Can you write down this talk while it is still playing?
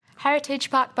Heritage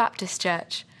Park Baptist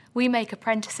Church. We make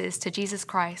apprentices to Jesus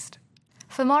Christ.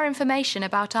 For more information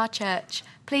about our church,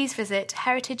 please visit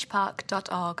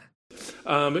heritagepark.org.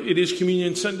 It is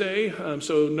Communion Sunday,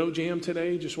 so no jam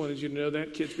today. Just wanted you to know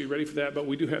that. Kids, be ready for that. But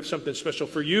we do have something special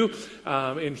for you.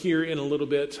 And here in a little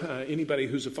bit, anybody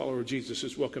who's a follower of Jesus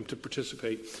is welcome to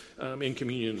participate in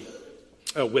communion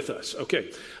with us.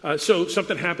 Okay, so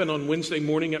something happened on Wednesday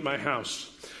morning at my house.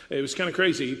 It was kind of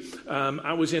crazy.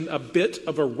 I was in a bit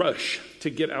of a rush to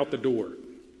get out the door.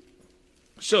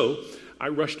 So I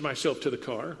rushed myself to the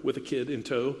car with a kid in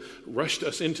tow, rushed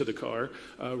us into the car,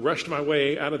 rushed my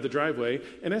way out of the driveway.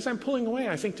 And as I'm pulling away,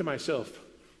 I think to myself,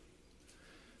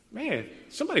 man,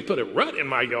 somebody put a rut in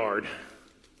my yard.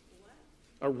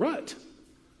 A rut.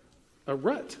 A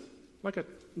rut. Like a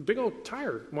big old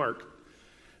tire mark.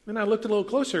 Then I looked a little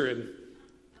closer and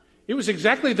it was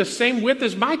exactly the same width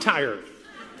as my tire.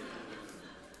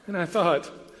 And I thought,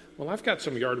 well, I've got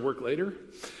some yard work later.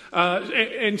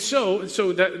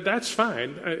 So that's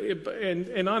fine.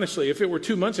 And honestly, if it were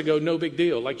 2 months ago, no big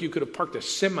deal. Like you could have parked a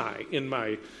semi in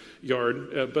my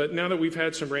yard. But now that we've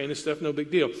had some rain and stuff, no big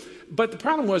deal. But the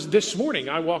problem was this morning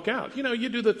I walk out. You know, you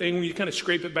do the thing where you kind of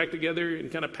scrape it back together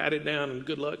and kind of pat it down and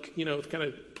good luck. You know, kind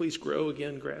of please grow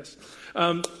again, grass.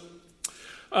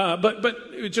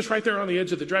 But just right there on the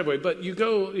edge of the driveway. But you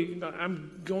go,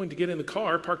 I'm going to get in the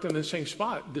car, parked in the same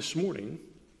spot this morning,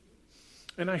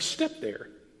 and I step there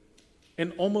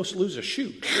and almost lose a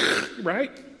shoe,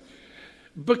 right?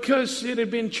 Because it had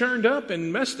been churned up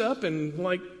and messed up and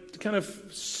like kind of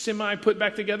semi put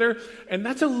back together. And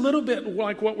that's a little bit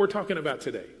like what we're talking about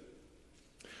today.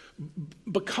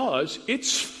 Because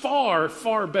it's far,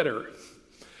 far better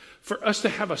for us to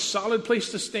have a solid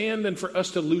place to stand than for us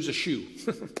to lose a shoe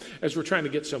as we're trying to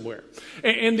get somewhere.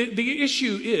 And the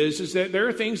issue is that there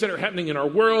are things that are happening in our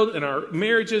world, in our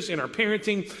marriages, in our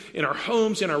parenting, in our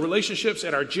homes, in our relationships,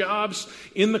 at our jobs,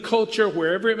 in the culture,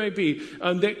 wherever it may be,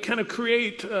 that kind of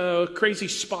create crazy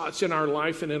spots in our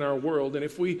life and in our world. And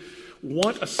if we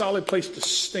want a solid place to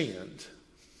stand,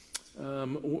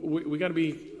 we got to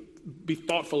be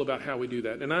thoughtful about how we do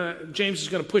that. And James is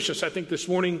going to push us, I think, this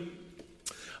morning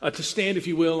to stand, if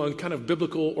you will, on kind of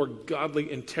biblical or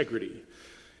godly integrity.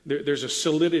 There's a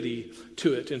solidity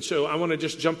to it. And so I want to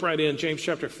just jump right in. James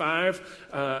chapter 5.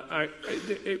 I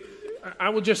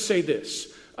will just say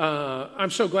this.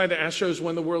 I'm so glad the Astros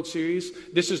won the World Series.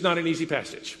 This is not an easy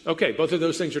passage. Okay, both of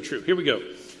those things are true. Here we go.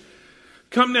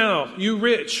 Come now, you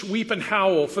rich, weep and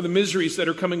howl for the miseries that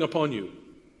are coming upon you.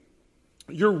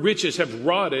 Your riches have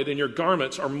rotted and your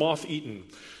garments are moth-eaten.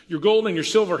 Your gold and your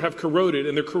silver have corroded,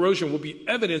 and their corrosion will be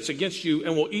evidence against you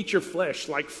and will eat your flesh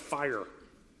like fire.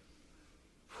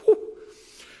 Whew.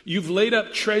 You've laid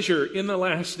up treasure in the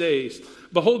last days.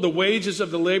 Behold, the wages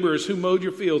of the laborers who mowed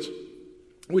your fields,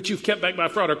 which you've kept back by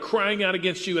fraud, are crying out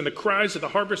against you, and the cries of the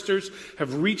harvesters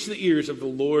have reached the ears of the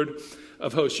Lord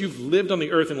of hosts. You've lived on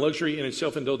the earth in luxury and in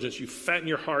self-indulgence. You fatten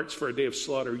your hearts for a day of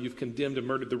slaughter. You've condemned and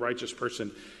murdered the righteous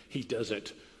person. He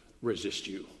doesn't resist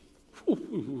you.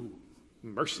 Whew.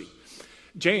 Mercy.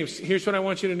 James, here's what I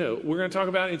want you to know. We're going to talk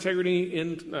about integrity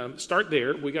and start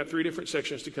there. We got 3 different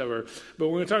sections to cover, but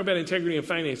we're going to talk about integrity and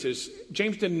finances.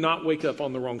 James did not wake up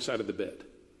on the wrong side of the bed.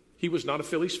 He was not a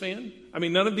Phillies fan. I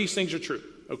mean, none of these things are true,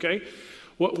 okay?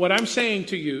 What I'm saying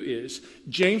to you is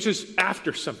James is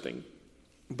after something,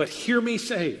 but hear me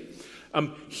say,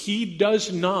 he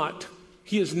is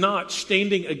not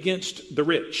standing against the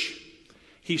rich.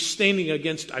 He's standing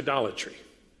against idolatry.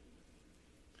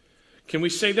 Can we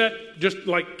say that?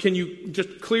 Can you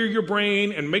just clear your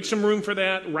brain and make some room for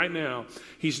that right now?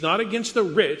 He's not against the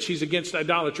rich. He's against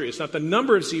idolatry. It's not the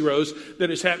number of zeros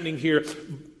that is happening here.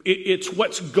 It's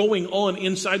what's going on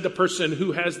inside the person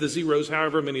who has the zeros,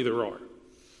 however many there are.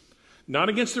 Not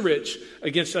against the rich,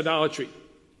 against idolatry.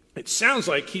 It sounds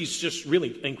like he's just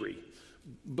really angry,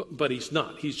 but he's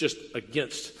not. He's just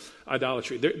against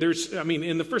idolatry.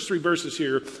 In the first 3 verses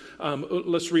here,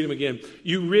 let's read them again.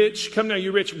 You rich, come now,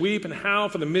 you rich, weep and howl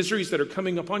for the miseries that are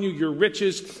coming upon you. Your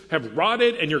riches have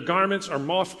rotted and your garments are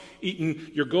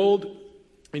moth-eaten. Your gold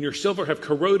and your silver have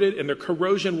corroded, and their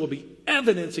corrosion will be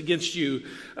evidence against you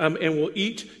and will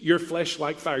eat your flesh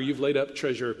like fire. You've laid up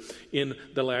treasure in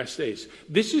the last days.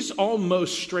 This is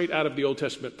almost straight out of the Old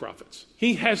Testament prophets.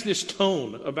 He has this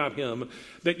tone about him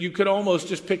that you could almost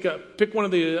just pick one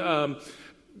of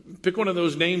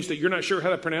those names that you're not sure how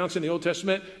to pronounce in the Old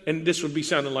Testament, and this would be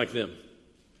sounding like them.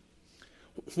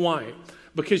 Why?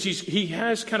 Because he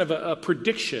has kind of a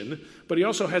prediction, but he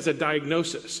also has a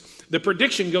diagnosis. The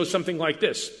prediction goes something like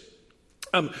this.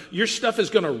 Your stuff is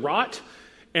going to rot,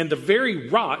 and the very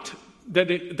rot that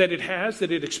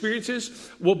it experiences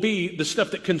will be the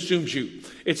stuff that consumes you.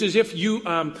 It's as if you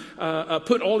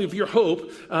put all of your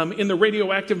hope in the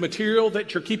radioactive material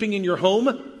that you're keeping in your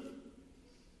home.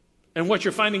 And what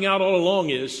you're finding out all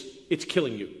along is it's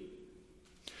killing you.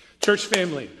 Church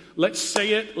family, let's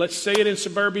say it. Let's say it in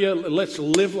suburbia. Let's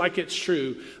live like it's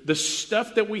true. The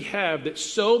stuff that we have that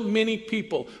so many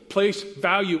people place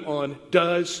value on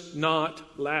does not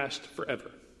last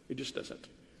forever. It just doesn't.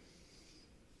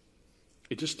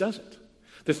 It just doesn't.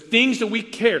 The things that we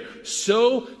care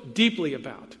so deeply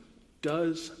about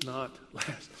does not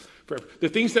last forever. The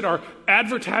things that are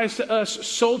advertised to us,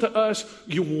 sold to us,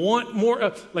 you want more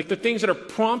of, like the things that are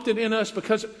prompted in us,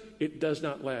 because it does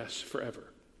not last forever.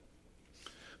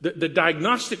 The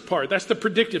diagnostic part, that's the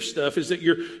predictive stuff, is that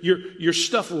your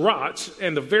stuff rots,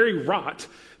 and the very rot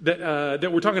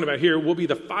that we're talking about here will be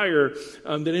the fire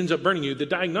that ends up burning you. The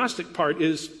diagnostic part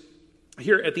is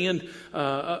here at the end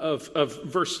of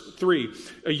verse 3.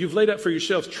 You've laid up for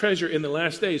yourselves treasure in the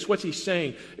last days. What he's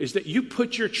saying is that you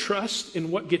put your trust in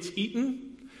what gets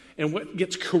eaten and what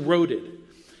gets corroded.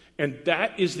 And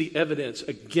that is the evidence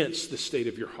against the state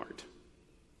of your heart.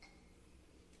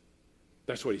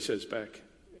 That's what he says back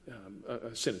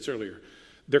a sentence earlier.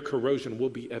 Their corrosion will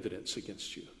be evidence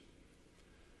against you.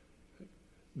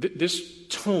 This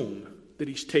tone that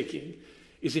he's taking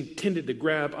is intended to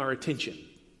grab our attention.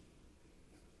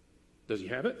 Does he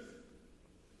have it?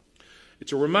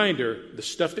 It's a reminder, the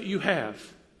stuff that you have,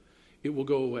 it will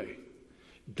go away.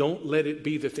 Don't let it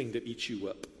be the thing that eats you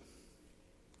up.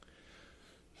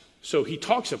 So he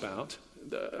talks about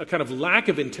a kind of lack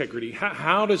of integrity.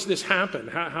 How does this happen?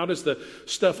 How does the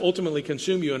stuff ultimately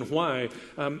consume you, and why?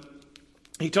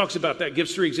 He talks about that,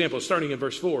 gives 3 examples, starting in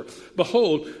verse 4.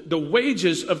 Behold, the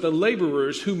wages of the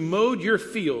laborers who mowed your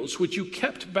fields, which you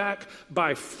kept back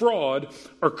by fraud,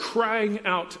 are crying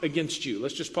out against you.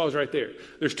 Let's just pause right there.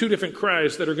 There's 2 different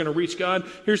cries that are going to reach God.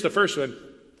 Here's the first one.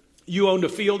 You owned a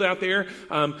field out there,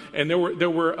 and there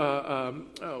were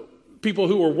people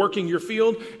who were working your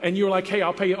field, and you were like, hey,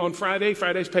 I'll pay you on Friday.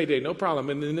 Friday's payday, no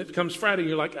problem. And then it comes Friday, and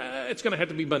you're like, it's going to have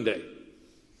to be Monday.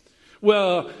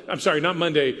 Well, I'm sorry, not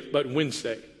Monday, but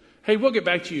Wednesday. Hey, we'll get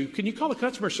back to you. Can you call the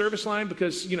customer service line?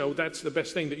 Because, that's the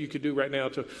best thing that you could do right now.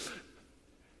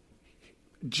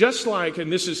 Just like,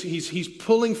 and this is, he's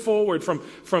pulling forward from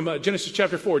Genesis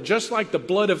chapter 4, just like the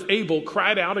blood of Abel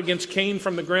cried out against Cain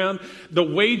from the ground, the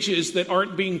wages that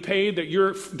aren't being paid, that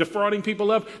you're defrauding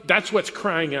people of, that's what's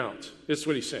crying out. That's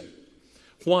what he's saying.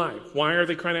 Why? Why are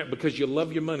they crying out? Because you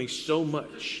love your money so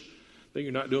much that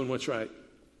you're not doing what's right.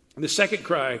 The second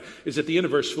cry is at the end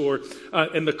of verse 4,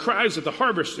 and the cries of the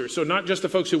harvesters, so not just the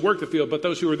folks who work the field, but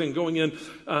those who are then going in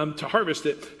to harvest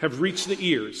it, have reached the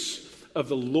ears of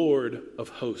the Lord of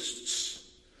hosts.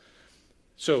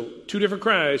 So 2 different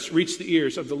cries reach the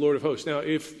ears of the Lord of hosts. Now,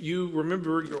 if you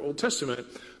remember your Old Testament,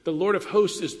 the Lord of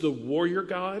hosts is the warrior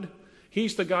God.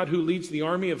 He's the God who leads the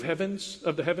army of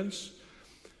the heavens.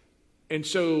 And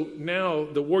so now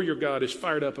the warrior God is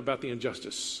fired up about the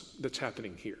injustice that's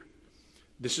happening here.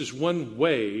 This is one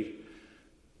way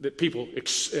that people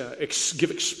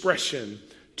give expression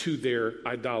to their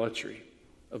idolatry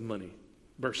of money.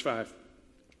 Verse 5.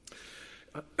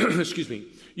 Excuse me.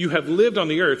 You have lived on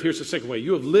the earth. Here's the second way.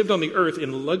 You have lived on the earth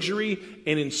in luxury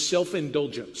and in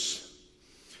self-indulgence.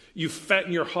 You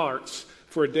fatten your hearts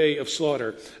for a day of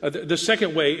slaughter. The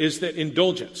second way is that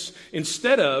indulgence.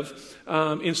 Instead of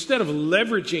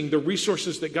leveraging the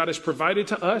resources that God has provided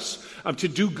to us to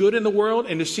do good in the world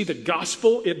and to see the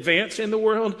gospel advance in the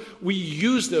world, we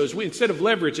use those. Instead of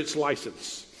leverage, it's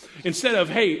license. Instead of,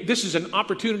 hey, this is an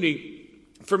opportunity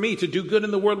for me to do good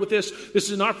in the world with this. This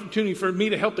is an opportunity for me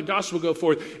to help the gospel go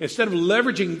forth. Instead of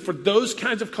leveraging for those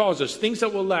kinds of causes, things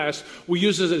that will last, we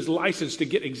use it as license to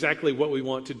get exactly what we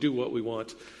want, to do what we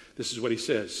want. This is what he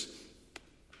says.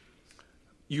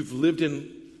 You've lived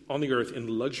on the earth in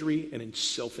luxury and in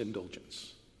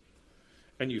self-indulgence.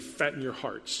 And you fatten your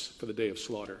hearts for the day of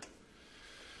slaughter.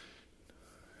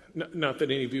 Not that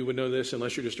any of you would know this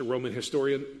unless you're just a Roman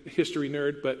history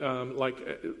nerd, but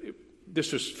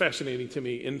this was fascinating to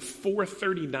me. In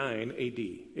 439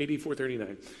 AD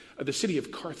 439, the city of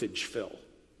Carthage fell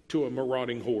to a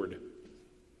marauding horde,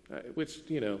 which,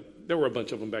 there were a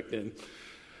bunch of them back then.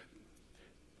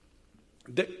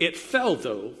 It fell,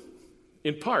 though,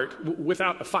 in part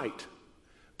without a fight,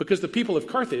 because the people of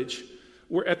Carthage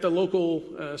were at the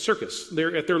local circus.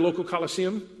 They're at their local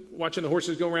coliseum, watching the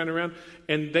horses go round and round,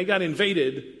 and they got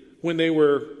invaded when they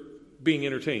were being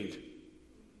entertained.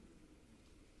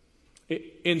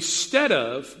 Instead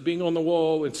of being on the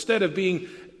wall, instead of being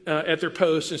at their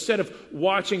posts, instead of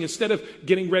watching, instead of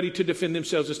getting ready to defend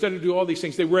themselves, instead of doing all these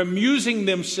things, they were amusing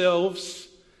themselves,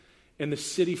 and the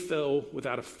city fell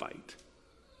without a fight.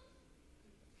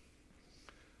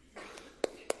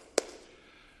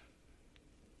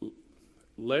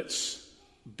 Let's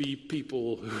be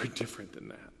people who are different than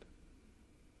that.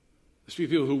 Let's be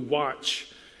people who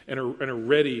watch and are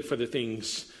ready for the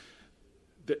things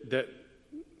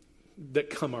that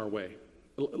come our way.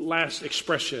 Last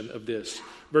expression of this,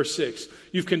 verse 6.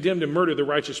 You've condemned and murdered the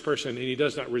righteous person, and he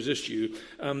does not resist you.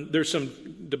 There's some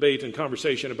debate and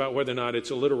conversation about whether or not it's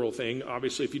a literal thing.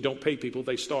 Obviously, if you don't pay people,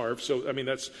 they starve. So, I mean,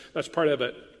 that's part of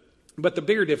it. But the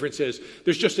bigger difference is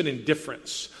there's just an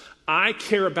indifference. I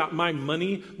care about my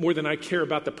money more than I care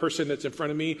about the person that's in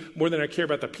front of me, more than I care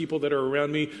about the people that are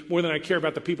around me, more than I care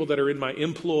about the people that are in my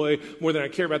employ, more than I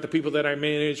care about the people that I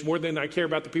manage, more than I care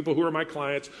about the people who are my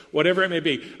clients, whatever it may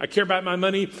be. I care about my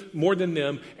money more than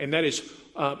them, and that is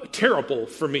terrible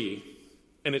for me,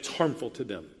 and it's harmful to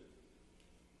them.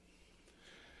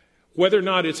 Whether or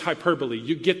not it's hyperbole,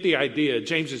 you get the idea.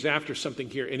 James is after something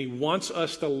here, and he wants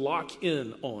us to lock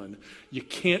in on you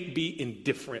can't be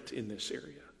indifferent in this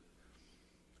area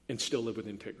and still live with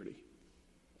integrity.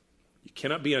 You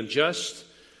cannot be unjust,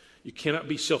 you cannot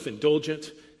be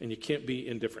self-indulgent, and you can't be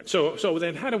indifferent. So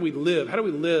then how do we live? How do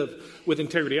we live with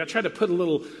integrity? I tried to put a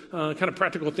little kind of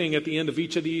practical thing at the end of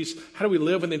each of these. How do we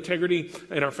live with integrity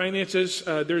in our finances?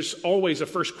 There's always a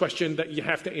first question that you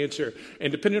have to answer. And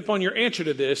depending upon your answer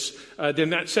to this,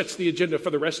 then that sets the agenda for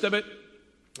the rest of it.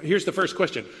 Here's the first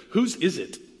question. Whose is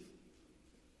it?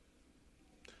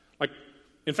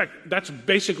 In fact, that's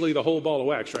basically the whole ball of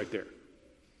wax right there.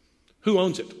 Who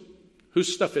owns it?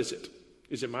 Whose stuff is it?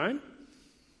 Is it mine?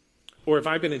 Or have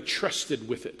I been entrusted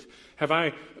with it? Have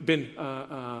I been,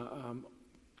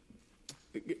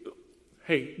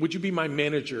 hey, would you be my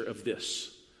manager of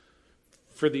this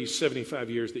for these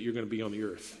 75 years that you're going to be on the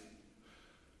earth?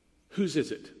 Whose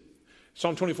is it?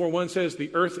 Psalm 24:1 says,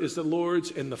 the earth is the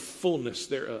Lord's and the fullness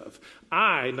thereof.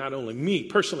 Me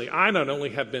personally, I not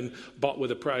only have been bought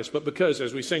with a price, but because,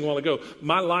 as we sang a while ago,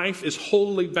 my life is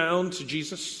wholly bound to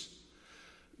Jesus.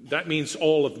 That means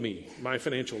all of me, my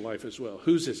financial life as well.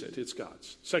 Whose is it? It's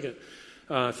God's. Second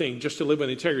thing, just to live with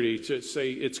integrity, to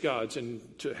say it's God's and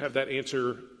to have that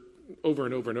answer over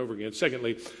and over and over again.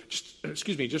 Secondly,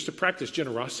 just to practice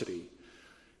generosity.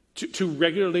 To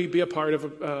regularly be a part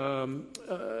of kind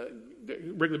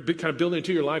of building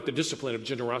into your life the discipline of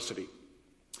generosity.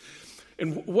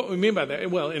 And what we mean by that,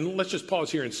 and let's just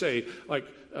pause here and say,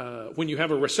 when you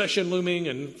have a recession looming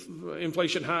and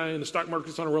inflation high and the stock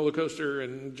market's on a roller coaster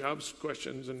and jobs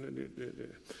questions and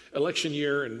election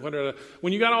year and whatever,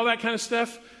 when you got all that kind of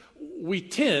stuff, we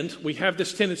have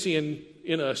this tendency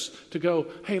in us to go,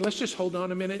 hey, let's just hold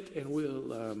on a minute and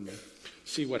we'll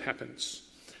see what happens.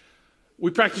 We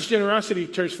practice generosity,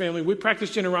 church family. We practice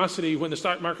generosity when the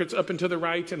stock market's up and to the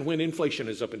right and when inflation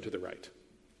is up and to the right.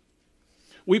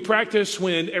 We practice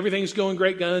when everything's going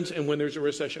great guns and when there's a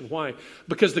recession. Why?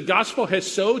 Because the gospel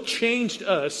has so changed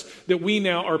us that we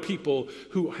now are people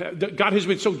God has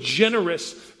been so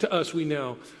generous to us, we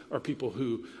now are people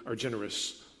who are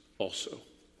generous also.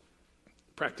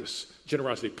 Practice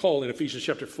generosity. Paul in Ephesians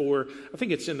chapter 4, I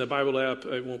think it's in the Bible app.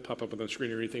 It won't pop up on the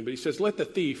screen or anything, but he says, let the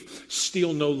thief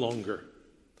steal no longer,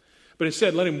 but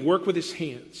instead let him work with his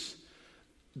hands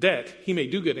that he may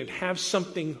do good and have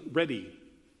something ready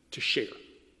to share.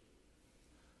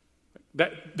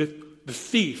 That the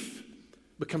thief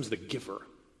becomes the giver.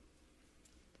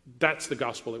 That's the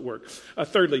gospel at work.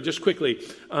 Thirdly, just quickly,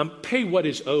 pay what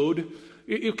is owed.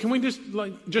 Can we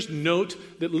just note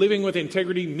that living with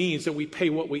integrity means that we pay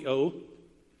what we owe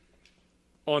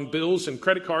on bills and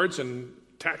credit cards and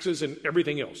taxes and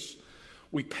everything else.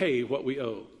 We pay what we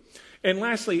owe. And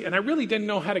lastly, and I really didn't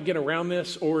know how to get around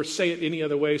this or say it any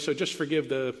other way, so just forgive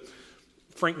the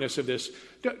frankness of this.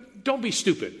 Don't be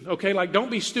stupid, okay?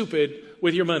 Don't be stupid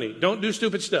with your money. Don't do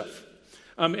stupid stuff.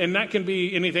 And that can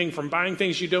be anything from buying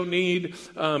things you don't need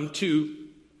to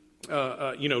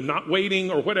not waiting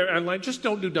or whatever. And just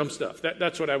don't do dumb stuff.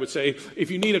 That's what I would say.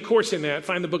 If you need a course in that,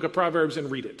 find the book of Proverbs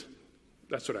and read it.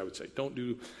 That's what I would say. Don't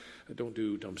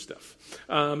do dumb stuff.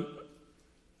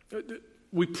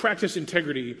 We practice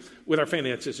integrity with our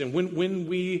finances. And when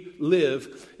we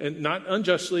live, and not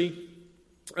unjustly,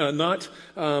 not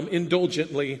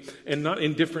indulgently, and not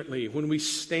indifferently, when we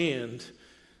stand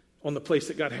on the place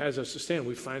that God has us to stand,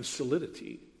 we find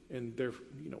solidity. And there,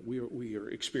 we are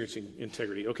experiencing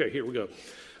integrity. Okay, here we go.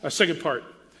 Second part.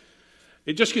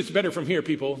 It just gets better from here,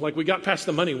 people. We got past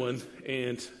the money one,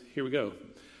 and here we go.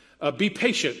 Be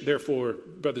patient, therefore,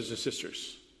 brothers and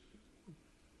sisters.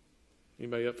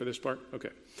 Anybody up for this part?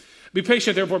 Okay. Be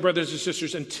patient, therefore, brothers and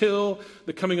sisters, until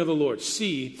the coming of the Lord.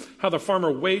 See how the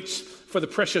farmer waits for the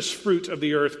precious fruit of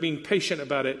the earth, being patient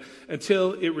about it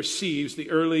until it receives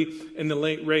the early and the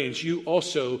late rains. You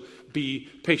also be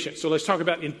patient. So let's talk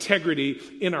about integrity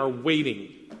in our waiting.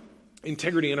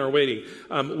 Integrity in our waiting.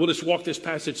 We'll just walk this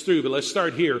passage through, but let's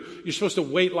start here. You're supposed to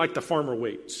wait like the farmer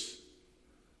waits.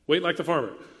 Wait like the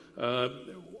farmer.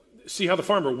 See how the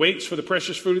farmer waits for the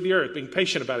precious fruit of the earth, being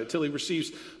patient about it till he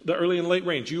receives the early and late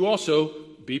rains. You also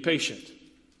be patient.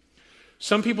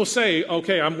 Some people say,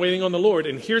 okay, I'm waiting on the Lord,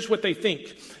 and here's what they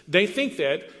think. They think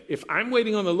that if I'm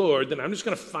waiting on the Lord, then I'm just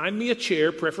going to find me a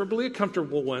chair, preferably a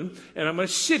comfortable one, and I'm going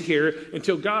to sit here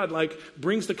until God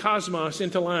brings the cosmos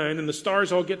into line and the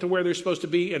stars all get to where they're supposed to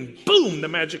be, and boom, the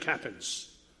magic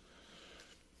happens.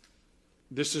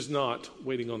 This is not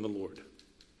waiting on the Lord.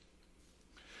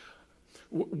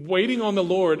 Waiting on the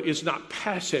Lord is not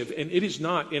passive, and it is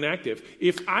not inactive.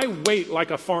 If I wait like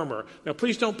a farmer, now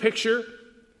please don't picture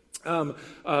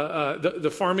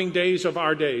the farming days of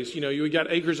our days. You know, you got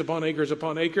acres upon acres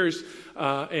upon acres,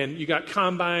 and you got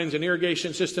combines and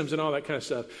irrigation systems and all that kind of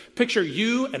stuff. Picture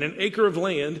you and an acre of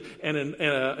land and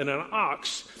an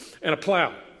ox and a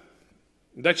plow.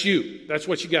 That's you. That's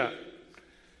what you got.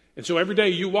 And so every day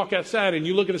you walk outside and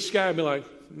you look at the sky and be like,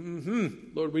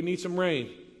 Lord, we need some rain.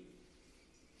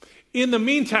 In the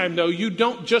meantime, though, you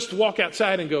don't just walk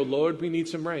outside and go, Lord, we need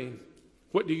some rain.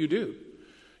 What do?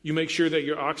 You make sure that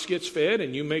your ox gets fed,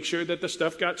 and you make sure that the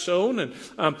stuff got sown, and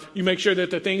you make sure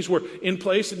that the things were in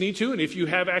place that need to. And if you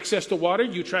have access to water,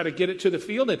 you try to get it to the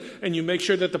field, and you make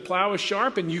sure that the plow is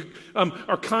sharp, and you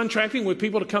are contracting with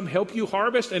people to come help you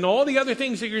harvest, and all the other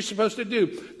things that you're supposed to do.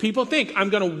 People think, I'm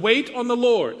going to wait on the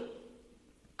Lord.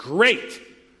 Great.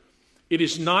 It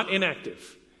is not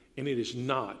inactive, and it is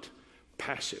not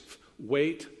passive.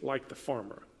 Wait like the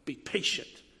farmer. Be patient,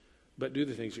 but do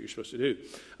the things that you're supposed to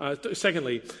do.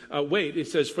 Secondly, wait. It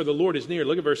says, for the Lord is near.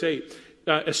 Look at verse 8.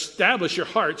 Establish your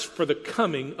hearts, for the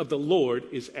coming of the Lord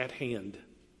is at hand.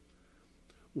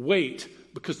 Wait,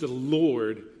 because the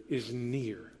Lord is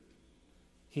near.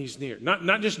 He's near.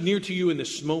 Not just near to you in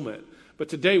this moment, but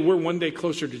today we're one day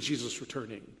closer to Jesus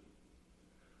returning.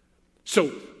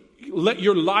 So let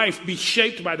your life be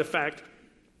shaped by the fact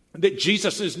that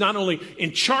Jesus is not only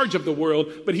in charge of the world,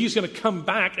 but he's going to come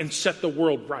back and set the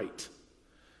world right.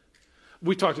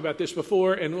 We talked about this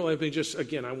before, and let me just,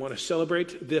 again, I want to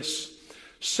celebrate this.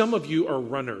 Some of you are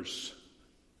runners,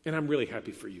 and I'm really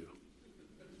happy for you.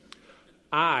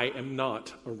 I am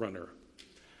not a runner.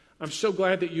 I'm so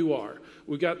glad that you are.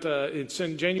 We got, it's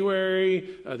in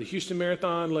January, the Houston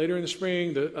Marathon, later in the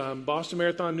spring, the Boston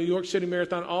Marathon, New York City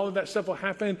Marathon, all of that stuff will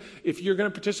happen. If you're going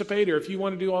to participate or if you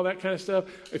want to do all that kind of stuff,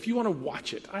 if you want to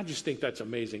watch it, I just think that's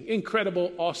amazing.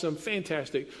 Incredible, awesome,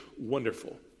 fantastic,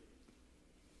 wonderful.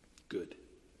 Good.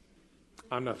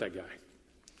 I'm not that guy.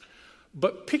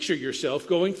 But picture yourself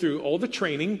going through all the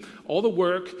training, all the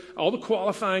work, all the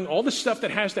qualifying, all the stuff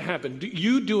that has to happen.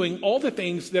 You doing all the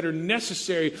things that are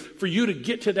necessary for you to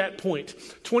get to that point.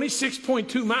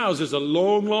 26.2 miles is a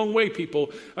long, long way,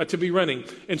 people, to be running.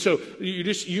 And so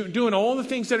you're doing all the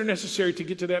things that are necessary to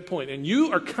get to that point. And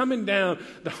you are coming down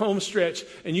the home stretch,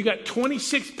 and you got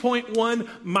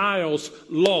 26.1 miles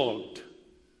logged.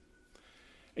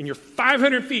 And you're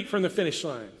 500 feet from the finish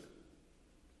line.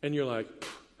 And you're like,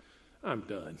 I'm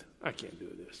done. I can't do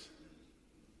this.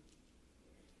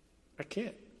 I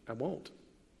can't. I won't.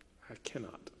 I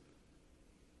cannot.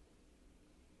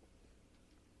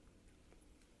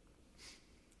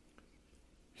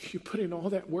 You put in all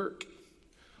that work,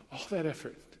 all that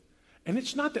effort. And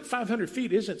it's not that 500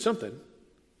 feet isn't something.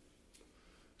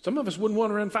 Some of us wouldn't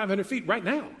want to run 500 feet right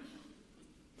now.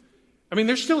 I mean,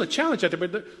 there's still a challenge out there,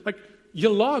 but you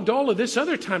logged all of this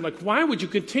other time. Why would you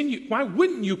continue? Why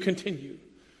wouldn't you continue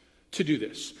to do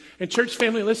this? And church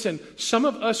family, listen, some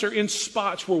of us are in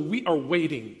spots where we are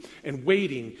waiting and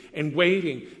waiting and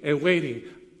waiting and waiting.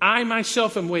 I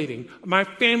myself am waiting. My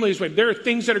family is waiting. There are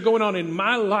things that are going on in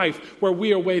my life where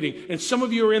we are waiting. And some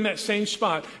of you are in that same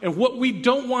spot. And what we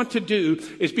don't want to do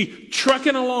is be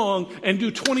trucking along and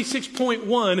do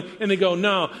 26.1 and they go,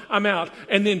 no, I'm out.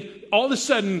 And then all of a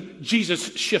sudden,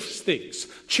 Jesus shifts things,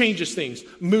 changes things,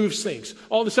 moves things.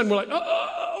 All of a sudden, we're like,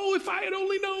 oh, if I had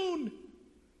only known.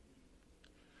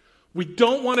 We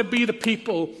don't want to be the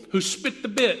people who spit the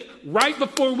bit right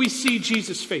before we see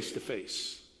Jesus face to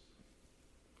face.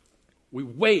 We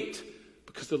wait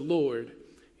because the Lord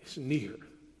is near.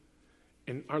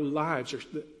 And our lives,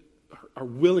 our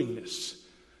willingness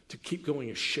to keep going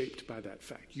is shaped by that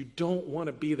fact. You don't want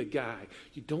to be the guy.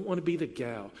 You don't want to be the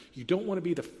gal. You don't want to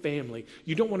be the family.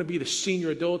 You don't want to be the senior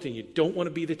adult, and you don't want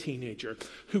to be the teenager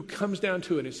who comes down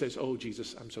to it and says, oh,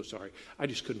 Jesus, I'm so sorry. I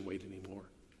just couldn't wait anymore.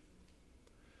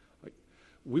 Like,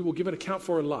 we will give an account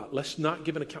for a lot. Let's not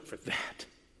give an account for that.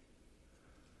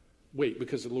 Wait,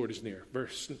 because the Lord is near.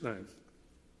 Verse 9.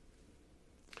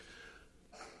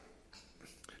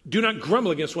 Do not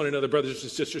grumble against one another, brothers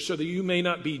and sisters, so that you may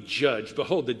not be judged.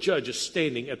 Behold, the judge is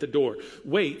standing at the door.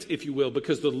 Wait, if you will,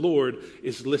 because the Lord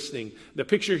is listening. The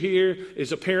picture here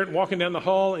is a parent walking down the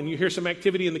hall, and you hear some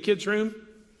activity in the kids' room,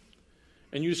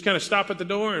 and you just kind of stop at the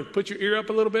door and put your ear up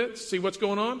a little bit, see what's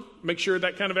going on. Make sure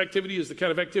that kind of activity is the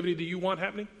kind of activity that you want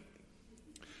happening.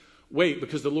 Wait,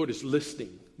 because the Lord is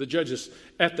listening. The judge is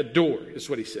at the door, is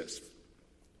what he says.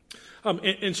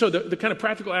 And so the kind of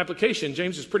practical application,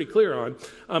 James is pretty clear on.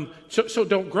 So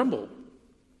don't grumble.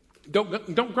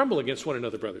 Don't grumble against one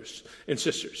another, brothers and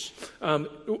sisters. That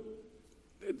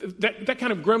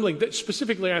kind of grumbling, that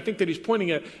specifically I think that he's pointing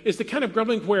at, is the kind of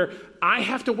grumbling where I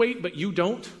have to wait, but you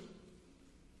don't.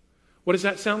 What does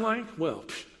that sound like? Well,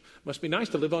 must be nice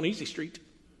to live on Easy Street.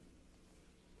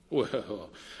 Well,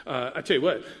 I tell you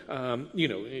what,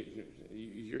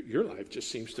 your life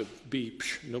just seems to be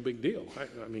no big deal.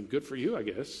 I mean, good for you, I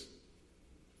guess.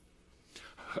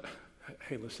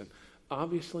 Hey, listen,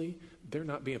 obviously they're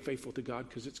not being faithful to God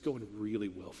because it's going really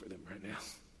well for them right now.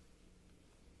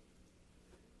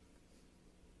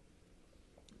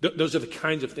 Those are the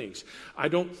kinds of things. I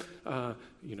don't,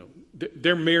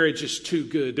 their marriage is too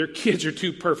good. Their kids are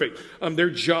too perfect.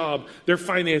 Their job, their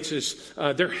finances,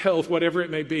 their health, whatever it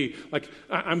may be. Like,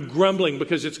 I'm grumbling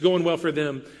because it's going well for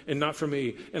them and not for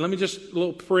me. And let me just, a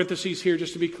little parentheses here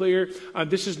just to be clear.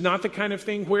 This is not the kind of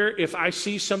thing where if I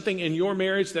see something in your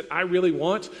marriage that I really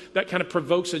want, that kind of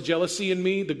provokes a jealousy in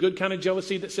me, the good kind of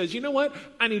jealousy that says, you know what,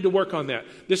 I need to work on that.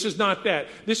 This is not that.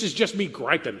 This is just me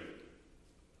griping.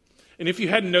 And if you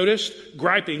hadn't noticed,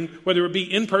 griping, whether it be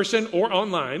in person or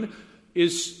online,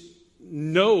 is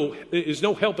no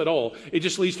help at all. It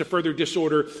just leads to further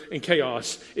disorder and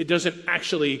chaos. It doesn't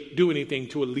actually do anything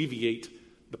to alleviate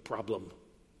the problem.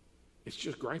 It's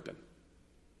just griping.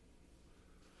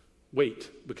 Wait,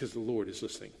 because the Lord is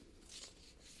listening.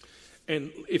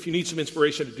 And if you need some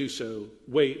inspiration to do so,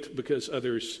 wait, because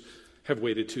others have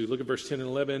waited too. Look at verse 10 and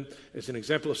 11. As an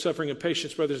example of suffering and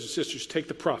patience, brothers and sisters, take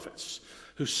the prophets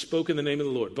who spoke in the name of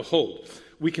the Lord. Behold,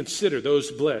 we consider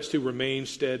those blessed who remain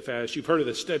steadfast. You've heard of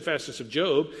the steadfastness of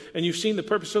Job, and you've seen the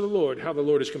purpose of the Lord, how the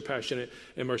Lord is compassionate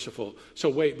and merciful. So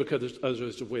wait, because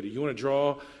others have waited. You want to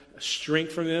draw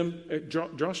strength from them?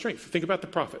 Draw strength. Think about the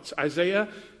prophets. Isaiah,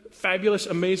 fabulous,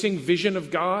 amazing vision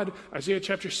of God. Isaiah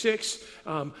chapter 6,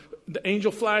 the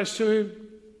angel flies to him,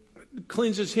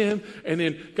 cleanses him, and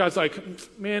then God's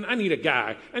like, man, I need a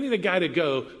guy. I need a guy to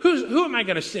go. Who am I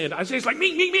going to send? Isaiah's like,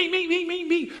 me.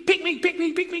 Pick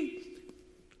me.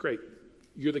 Great.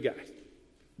 You're the guy.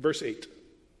 Verse 8.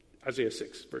 Isaiah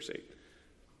 6, verse 8.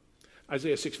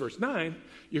 Isaiah 6, verse 9,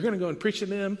 you're going to go and preach to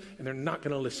them, and they're not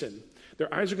going to listen.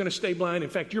 Their eyes are going to stay blind. In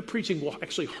fact, your preaching will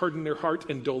actually harden their heart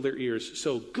and dull their ears.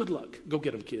 So good luck. Go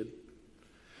get them, kid.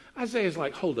 Isaiah's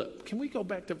like, hold up. Can we go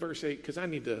back to verse 8? Because I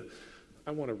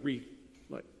want to read,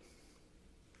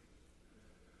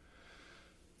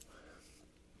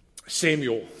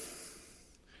 Samuel,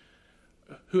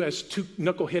 who has two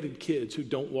knuckle-headed kids who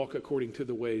don't walk according to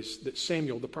the ways that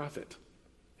Samuel the prophet.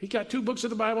 He got 2 books of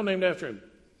the Bible named after him.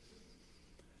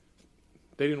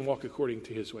 They didn't walk according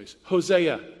to his ways.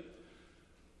 Hosea,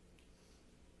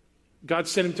 God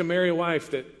sent him to marry a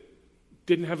wife that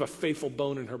didn't have a faithful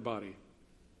bone in her body.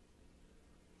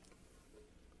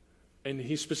 And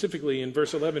he specifically in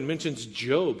verse 11 mentions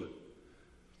Job.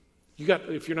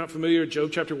 If you're not familiar, Job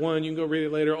chapter 1, you can go read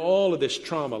it later. All of this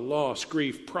trauma, loss,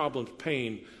 grief, problems,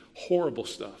 pain, horrible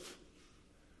stuff.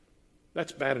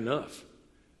 That's bad enough.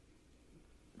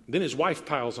 Then his wife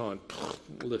piles on.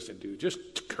 Listen, dude,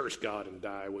 just curse God and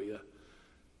die, will you?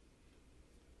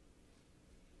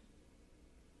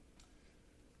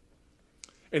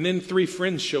 And then 3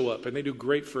 friends show up, and they do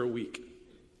great for a week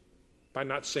by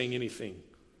not saying anything.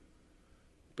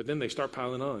 But then they start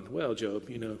piling on. Well, Job,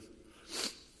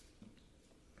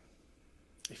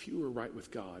 if you were right with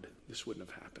God, this wouldn't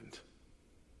have happened.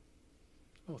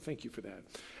 Oh, thank you for that.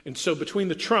 And so between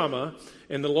the trauma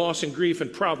and the loss and grief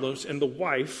and problems and the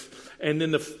wife and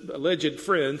then the alleged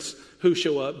friends who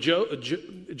show up, Job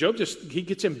he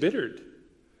gets embittered.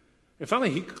 And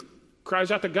finally he cries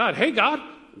out to God, hey, God,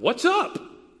 what's up?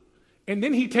 And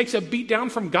then he takes a beat down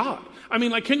from God. I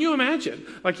mean, like, can you imagine?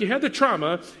 Like, you had the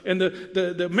trauma and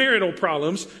the marital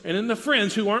problems and then the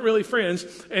friends who aren't really friends.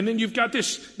 And then you've got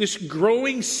this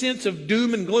growing sense of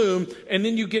doom and gloom. And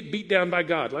then you get beat down by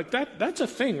God. Like, that's a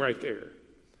thing right there.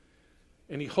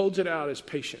 And he holds it out as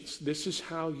patience. This is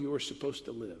how you are supposed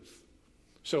to live.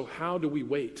 So how do we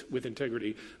wait with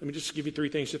integrity? Let me just give you 3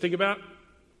 things to think about.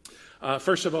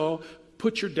 First of all,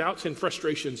 put your doubts and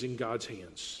frustrations in God's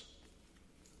hands.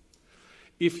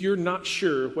 If you're not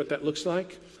sure what that looks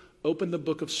like, open the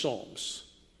book of Psalms.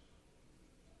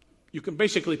 You can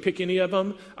basically pick any of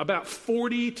them, about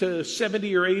 40 to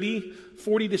 70 or 80,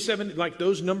 40 to 70, like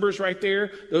those numbers right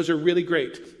there, those are really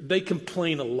great. They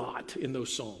complain a lot in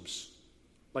those Psalms,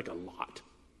 like a lot.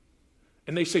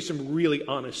 And they say some really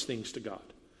honest things to God.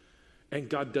 And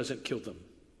God doesn't kill them.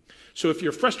 So if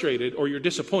you're frustrated or you're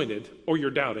disappointed or you're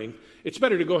doubting, it's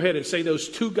better to go ahead and say those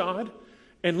to God.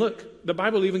 And look, the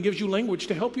Bible even gives you language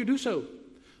to help you do so.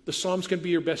 The Psalms can be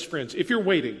your best friends. If you're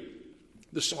waiting,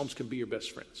 the Psalms can be your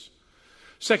best friends.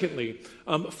 Secondly,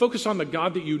 focus on the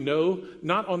God that you know,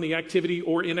 not on the activity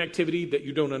or inactivity that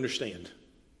you don't understand.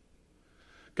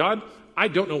 God, I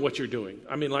don't know what you're doing.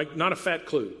 I mean, like, not a fat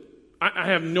clue. I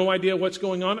have no idea what's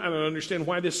going on. I don't understand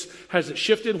why this hasn't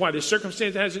shifted, why this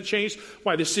circumstance hasn't changed,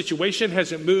 why this situation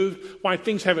hasn't moved, why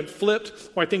things haven't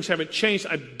flipped, why things haven't changed.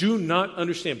 I do not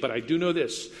understand, but I do know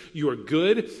this. You are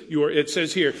good. It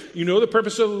says here, you know the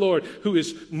purpose of the Lord, who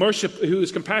is merciful, who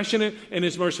is compassionate and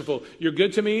is merciful. You're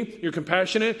good to me. You're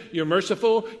compassionate. You're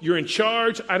merciful. You're in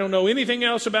charge. I don't know anything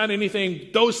else about anything.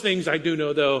 Those things I do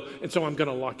know, though, and so I'm going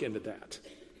to lock into that.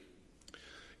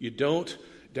 You don't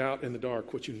doubt in the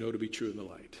dark what you know to be true in the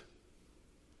light.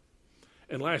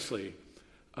 And lastly,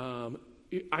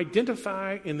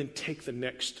 identify and then take the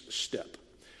next step.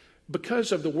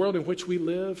 Because of the world in which we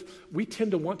live, we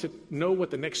tend to want to know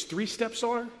what the next 3 steps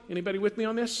are. Anybody with me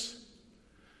on this?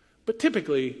 But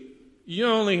typically, you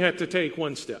only have to take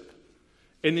 1 step,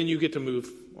 and then you get to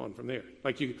move on from there.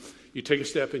 Like you take a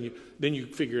step, and then you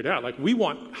figure it out. Like, we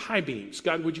want high beams.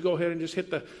 God, would you go ahead and just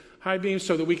hit the high beams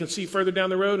so that we can see further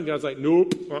down the road? And God's like,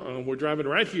 nope, we're driving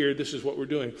right here. This is what we're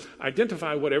doing.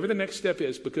 Identify whatever the next step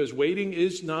is, because waiting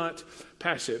is not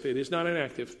passive. It is not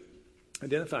inactive.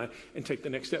 Identify and take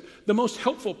the next step. The most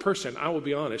helpful person, I will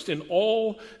be honest, in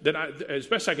all that as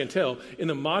best I can tell, in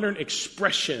the modern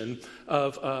expression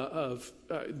of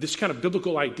this kind of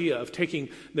biblical idea of taking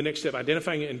the next step,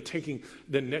 identifying it and taking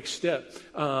the next step,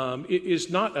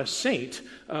 is not a saint,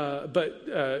 but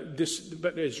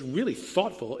is really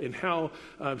thoughtful in how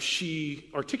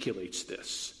she articulates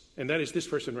this. And that is this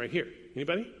person right here.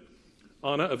 Anybody?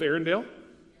 Anna of Arundel.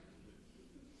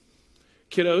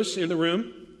 Kiddos in the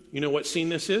room. You know what scene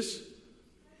this is?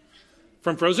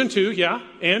 From Frozen 2, yeah.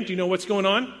 And do you know what's going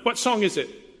on? What song is it?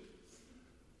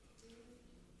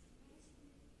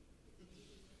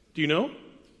 Do you know?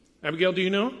 Abigail, do you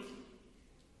know?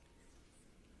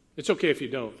 It's okay if you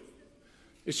don't.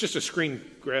 It's just a screen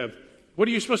grab. What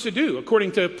are you supposed to do,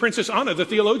 according to Princess Anna, the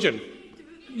theologian?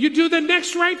 You do the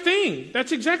next right thing.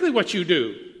 That's exactly what you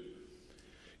do.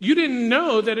 You didn't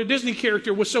know that a Disney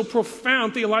character was so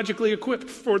profound theologically equipped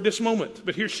for this moment.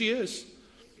 But here she is.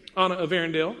 Anna of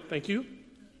Arundel, thank you.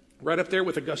 Right up there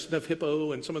with Augustine of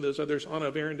Hippo and some of those others. Anna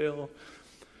of Arundel.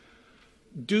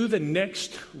 Do the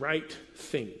next right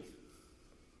thing.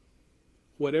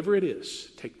 Whatever it is,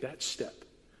 take that step.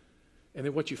 And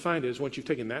then what you find is, once you've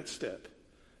taken that step,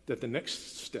 that the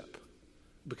next step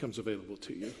becomes available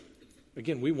to you.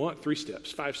 Again, we want 3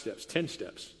 steps, 5 steps, 10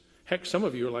 steps. Heck, some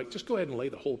of you are like, just go ahead and lay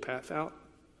the whole path out.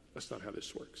 That's not how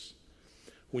this works.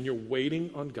 When you're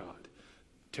waiting on God,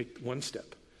 take 1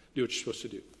 step. Do what you're supposed to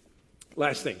do.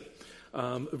 Last thing,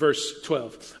 verse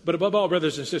 12. But above all,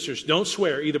 brothers and sisters, don't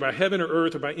swear either by heaven or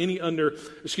earth or by any other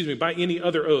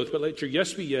oath, but let your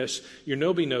yes be yes, your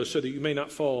no be no, so that you may not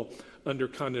fall under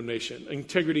condemnation.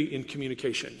 Integrity in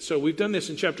communication. So we've done this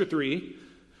in chapter 3.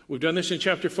 We've done this in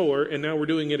chapter 4, and now we're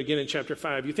doing it again in chapter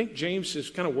 5. You think James is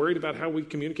kind of worried about how we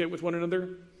communicate with one another?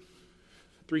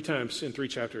 3 times in 3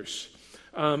 chapters.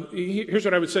 Here's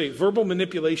what I would say. Verbal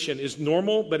manipulation is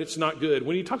normal, but it's not good.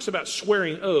 When he talks about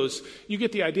swearing oaths, you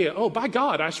get the idea, oh, by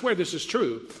God, I swear this is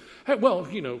true. Hey, well,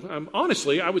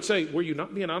 honestly, I would say, were you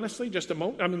not being honestly? Just a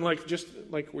moment? I mean,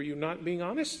 were you not being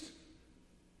honest?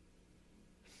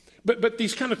 But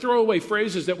these kind of throwaway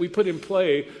phrases that we put in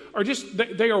play are just,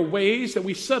 they are ways that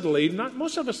we subtly, not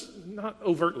most of us, not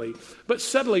overtly, but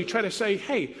subtly try to say,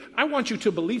 hey, I want you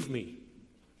to believe me.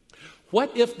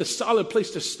 What if the solid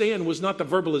place to stand was not the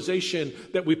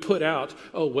verbalization that we put out?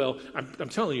 Oh, well, I'm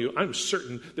telling you, I'm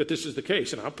certain that this is the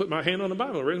case, and I'll put my hand on the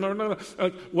Bible.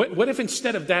 What if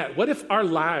instead of that, what if our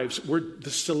lives were the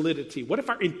solidity? What if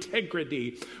our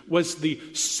integrity was the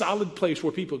solid place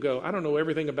where people go, I don't know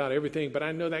everything about everything, but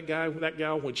I know that guy, that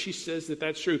gal, when she says that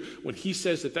that's true, when he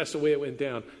says that that's the way it went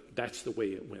down, that's the way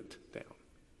it went down.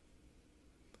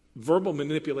 Verbal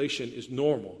manipulation is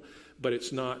normal, but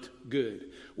it's not good.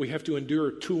 We have to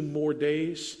endure 2 more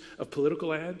days of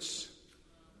political ads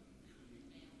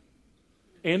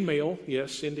and mail.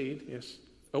 Yes, indeed. Yes.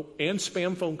 Oh, and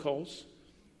spam phone calls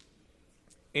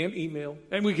and email.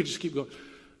 And we could just keep going.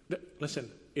 Listen,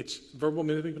 it's verbal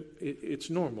manipulation. It's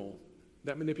normal.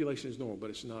 That manipulation is normal, but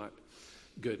it's not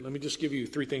good. Let me just give you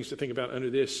 3 things to think about under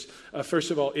this. First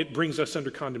of all, it brings us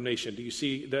under condemnation. Do you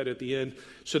see that at the end?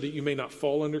 So that you may not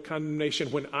fall under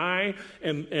condemnation. When I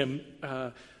am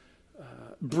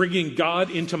bringing God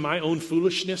into my own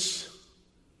foolishness,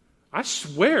 I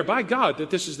swear by God that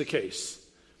this is the case.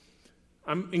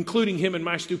 I'm including him in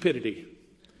my stupidity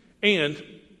and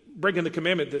breaking the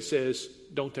commandment that says,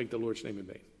 don't take the Lord's name in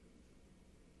vain.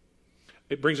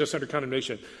 It brings us under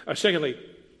condemnation. Secondly,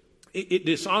 it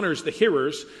dishonors the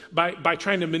hearers by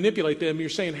trying to manipulate them. You're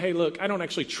saying, hey, look, I don't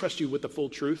actually trust you with the full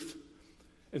truth.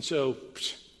 And so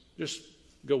just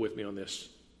go with me on this.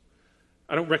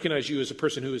 I don't recognize you as a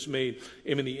person who is made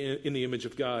in the image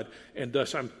of God, and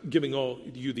thus I'm giving all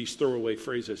you these throwaway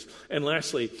phrases. And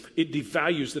lastly, it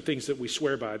devalues the things that we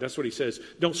swear by. That's what he says.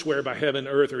 Don't swear by heaven,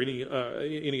 earth, or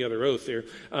any other oath there.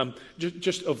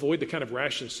 Just avoid the kind of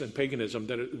rashness and paganism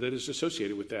that is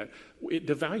associated with that. It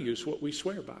devalues what we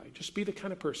swear by. Just be the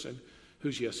kind of person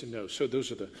who's yes and no. So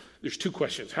there's 2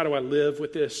 questions. How do I live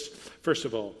with this? First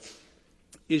of all,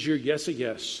 is your yes a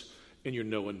yes and your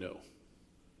no a no?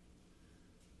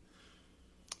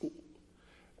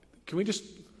 Can we just,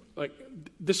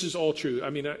 this is all true. I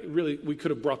mean, we could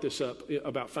have brought this up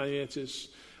about finances.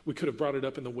 We could have brought it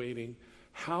up in the waiting.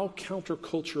 How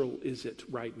countercultural is it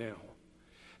right now?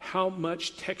 How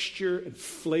much texture and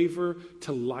flavor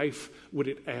to life would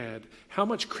it add? How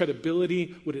much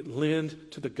credibility would it lend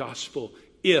to the gospel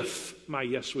if my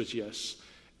yes was yes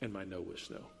and my no was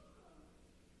no?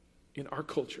 In our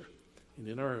culture and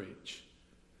in our age.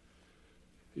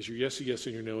 Is your yes a yes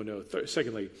and your no a no?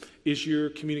 Secondly, is your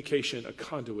communication a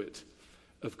conduit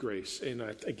of grace? And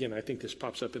I think this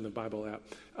pops up in the Bible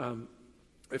app.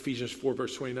 Ephesians 4,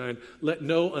 verse 29. Let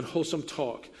no unwholesome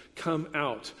talk come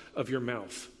out of your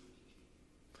mouth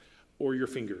or your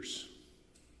fingers.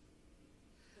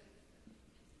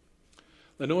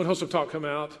 Let no unwholesome talk come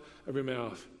out of your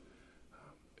mouth,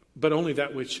 but only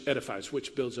that which edifies,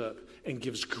 which builds up and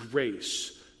gives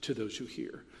grace to those who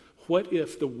hear. What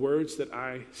if the words that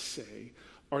I say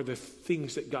are the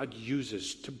things that God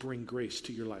uses to bring grace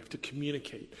to your life, to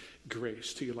communicate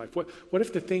grace to your life? What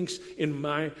if the things in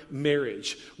my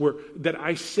marriage that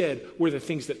I said were the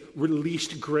things that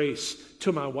released grace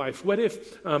to my wife? What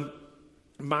if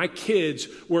my kids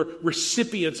were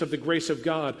recipients of the grace of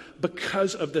God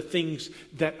because of the things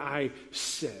that I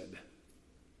said?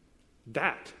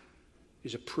 That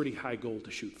is a pretty high goal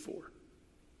to shoot for.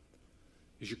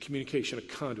 Is your communication a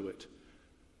conduit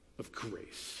of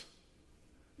grace?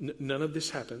 None of this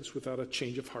happens without a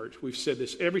change of heart. We've said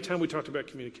this every time we talked about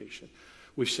communication.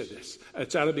 We've said this.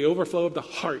 It's out of the overflow of the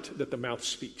heart that the mouth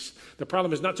speaks. The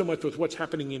problem is not so much with what's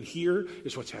happening in here,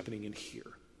 is what's happening in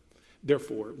here.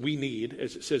 Therefore, we need,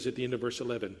 as it says at the end of verse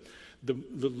 11,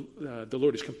 the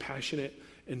Lord is compassionate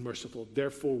and merciful.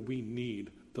 Therefore, we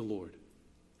need the Lord.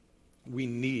 We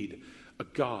need a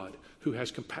God who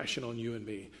has compassion on you and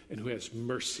me and who has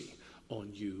mercy on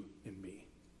you and me.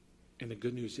 And the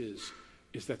good news is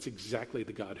that's exactly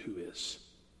the God who is.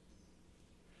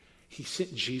 He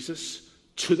sent Jesus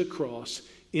to the cross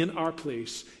in our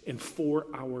place and for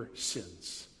our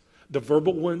sins. The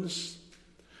verbal ones,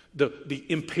 the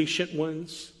impatient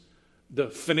ones, the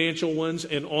financial ones,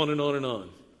 and on and on and on.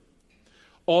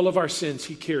 All of our sins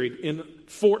he carried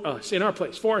for us, in our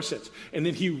place, for our sins. And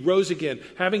then he rose again.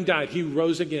 Having died, he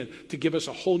rose again to give us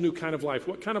a whole new kind of life.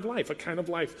 What kind of life? A kind of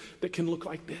life that can look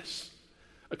like this.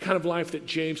 A kind of life that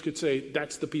James could say,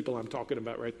 that's the people I'm talking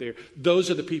about right there. Those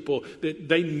are the people that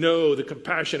they know the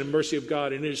compassion and mercy of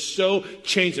God, and it has so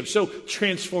changed them, so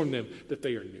transformed them that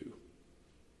they are new.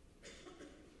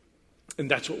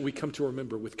 And that's what we come to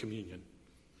remember with communion.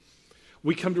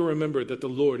 We come to remember that the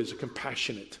Lord is a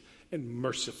compassionate and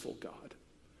merciful God.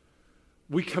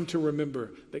 We come to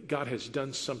remember that God has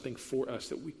done something for us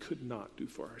that we could not do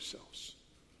for ourselves.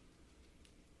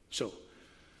 So,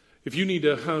 if you need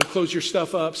to close your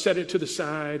stuff up, set it to the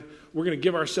side, we're going to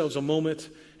give ourselves a moment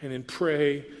and then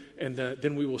pray and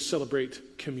then we will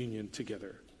celebrate communion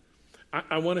together.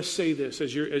 I want to say this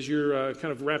as you're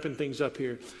kind of wrapping things up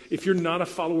here. If you're not a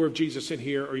follower of Jesus in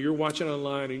here, or you're watching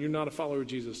online and you're not a follower of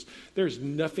Jesus, there's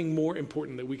nothing more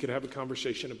important that we could have a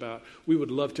conversation about. We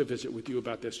would love to visit with you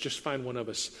about this. Just find one of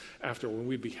us afterward, and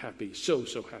we'd be happy, so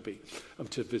happy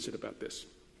to visit about this.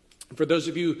 For those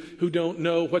of you who don't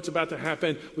know what's about to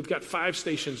happen, we've got 5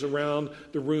 stations around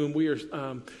the room. We are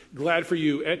glad for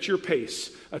you at your pace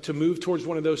to move towards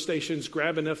one of those stations,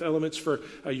 grab enough elements for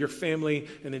your family,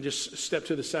 and then just step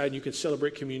to the side and you can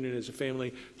celebrate communion as a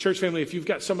family. Church family, if you've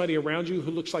got somebody around you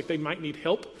who looks like they might need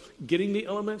help getting the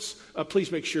elements, please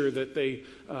make sure that they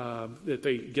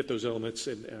get those elements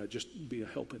and just be a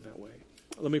help in that way.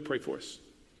 Let me pray for us.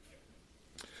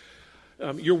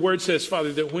 Your word says,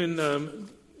 Father, that when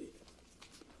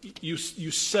you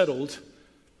settled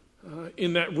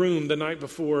in that room the night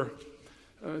before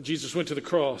Jesus went to the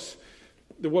cross,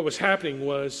 that what was happening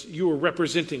was you were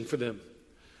representing for them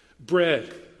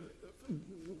bread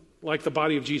like the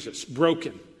body of Jesus,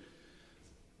 broken,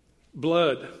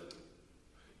 blood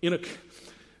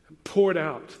poured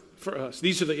out for us.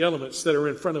 These are the elements that are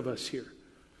in front of us here.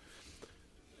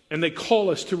 And they call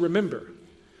us to remember.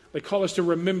 They call us to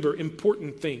remember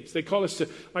important things. They call us to,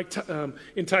 like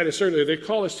in Titus earlier, they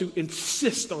call us to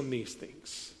insist on these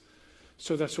things.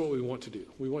 So that's what we want to do.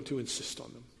 We want to insist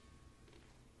on them.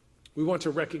 We want to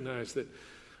recognize that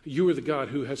you are the God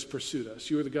who has pursued us.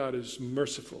 You are the God who's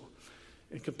merciful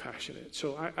and compassionate.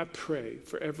 So I pray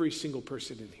for every single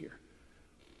person in here.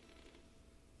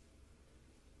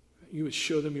 You would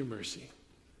show them your mercy.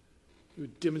 You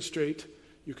would demonstrate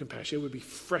your compassion. It would be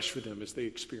fresh for them as they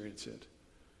experience it.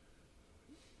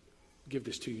 Give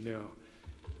this to you now.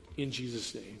 In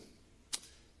Jesus' name,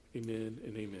 amen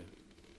and amen.